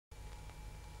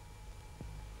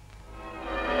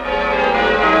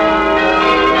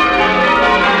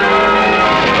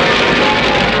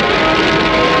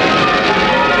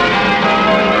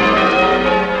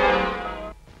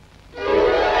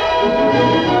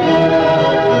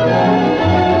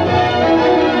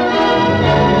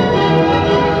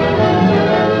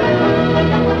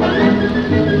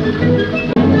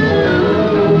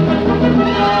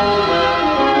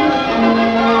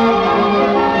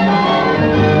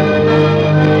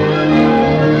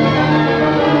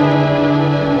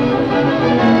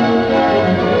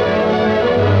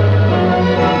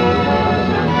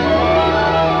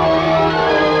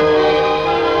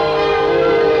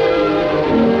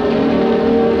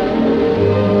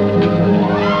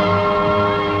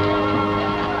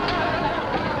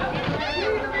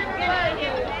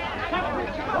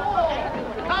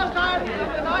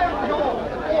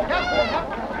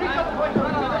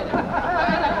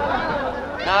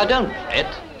Now, don't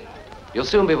fret. You'll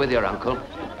soon be with your uncle.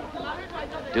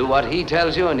 Do what he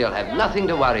tells you and you'll have nothing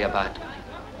to worry about.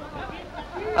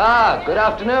 Ah, good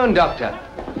afternoon, Doctor.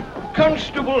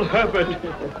 Constable Herbert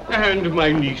and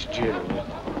my niece Jill.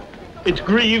 It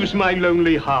grieves my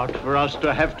lonely heart for us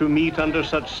to have to meet under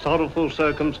such sorrowful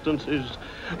circumstances,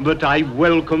 but I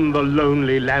welcome the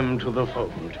lonely lamb to the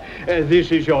fold.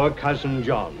 This is your cousin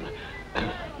John,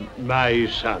 my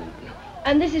son.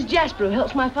 And this is Jasper, who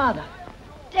helps my father.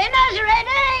 Dinner's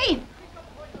ready!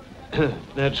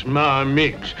 That's Ma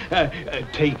Miggs.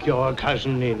 Take your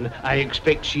cousin in. I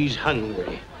expect she's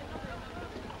hungry.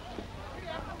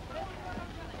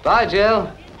 Bye, Jill.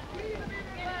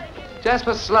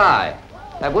 Jasper Sly.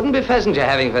 That wouldn't be pheasant you're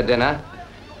having for dinner.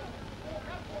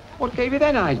 What gave you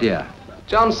that idea?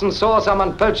 Johnson saw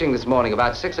someone poaching this morning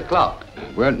about 6 o'clock.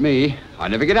 Weren't me. I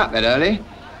never get up that early.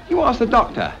 You ask the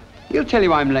doctor. He'll tell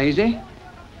you I'm lazy.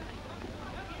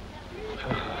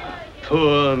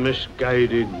 Poor,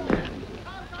 misguided man.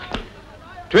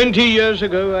 20 years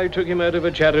ago, I took him out of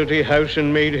a charity house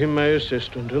and made him my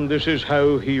assistant, and this is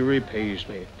how he repays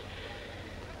me.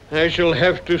 I shall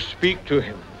have to speak to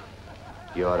him.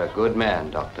 You're a good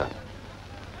man, Doctor.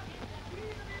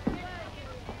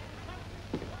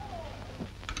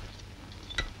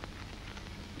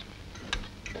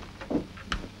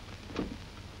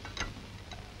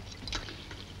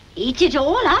 Eat it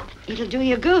all up. It'll do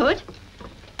you good.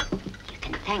 You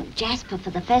can thank Jasper for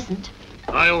the pheasant.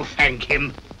 I'll thank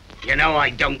him. You know I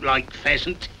don't like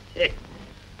pheasant.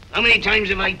 How many times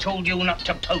have I told you not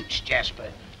to poach, Jasper?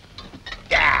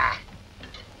 Ah,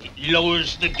 it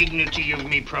lowers the dignity of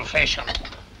me profession.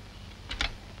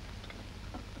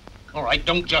 All right,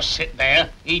 don't just sit there.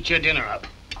 Eat your dinner up.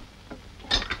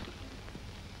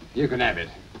 You can have it.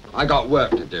 I got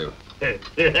work to do.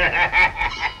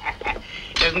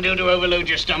 Doesn't do to overload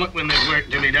your stomach when there's work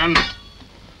to be done.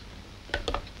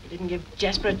 You didn't give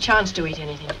Jasper a chance to eat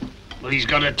anything. Well, he's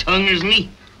got a tongue, isn't he?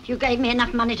 If you gave me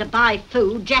enough money to buy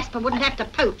food, Jasper wouldn't have to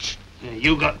poach. Yeah,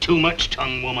 you got too much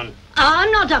tongue, woman.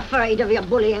 I'm not afraid of your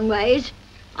bullying ways.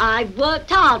 I've worked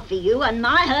hard for you, and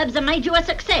my herbs have made you a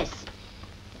success.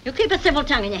 You keep a civil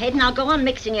tongue in your head, and I'll go on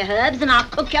mixing your herbs, and I'll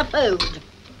cook your food.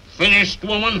 Finished,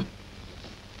 woman?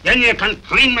 Then you can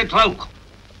clean my cloak.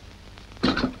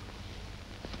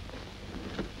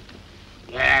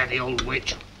 Yeah, the old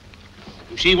witch.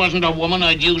 If she wasn't a woman,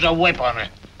 I'd use a whip on her.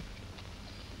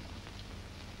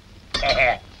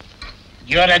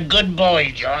 You're a good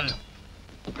boy, John.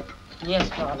 Yes,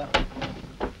 Father.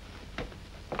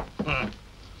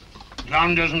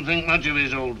 John doesn't think much of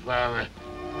his old father.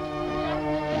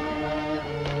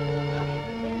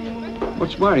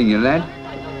 What's worrying you, lad?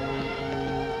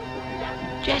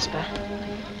 Jasper,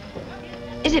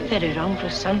 is it very wrong for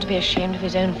a son to be ashamed of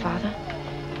his own father?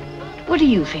 What do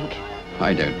you think?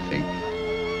 I don't think.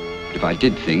 But if I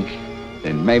did think,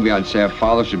 then maybe I'd say a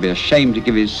father should be ashamed to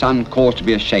give his son cause to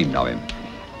be ashamed of him.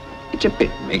 It's a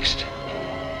bit mixed,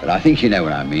 but I think you know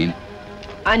what I mean.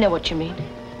 I know what you mean.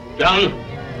 John,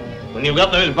 when you've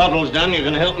got those bottles done, you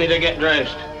can help me to get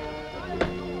dressed.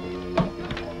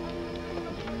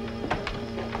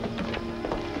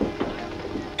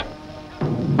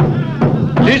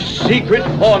 This secret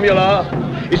formula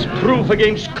is proof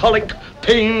against colic,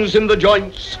 pains in the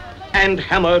joints, and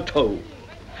hammer toe.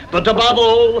 But above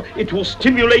all, it will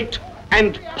stimulate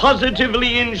and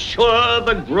positively ensure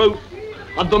the growth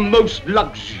of the most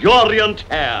luxuriant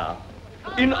hair.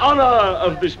 In honor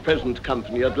of this present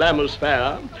company at Lammer's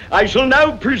Fair, I shall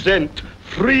now present,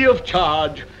 free of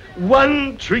charge,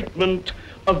 one treatment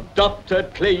of Dr.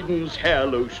 Claydon's hair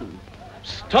lotion.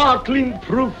 Startling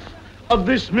proof of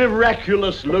this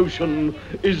miraculous lotion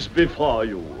is before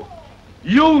you.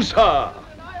 Use her.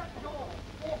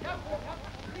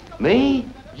 Me?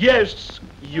 Yes,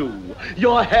 you.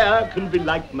 Your hair can be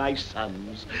like my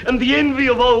son's, and the envy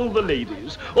of all the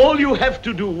ladies. All you have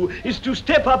to do is to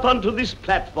step up onto this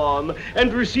platform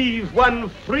and receive one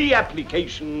free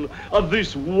application of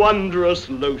this wondrous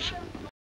lotion.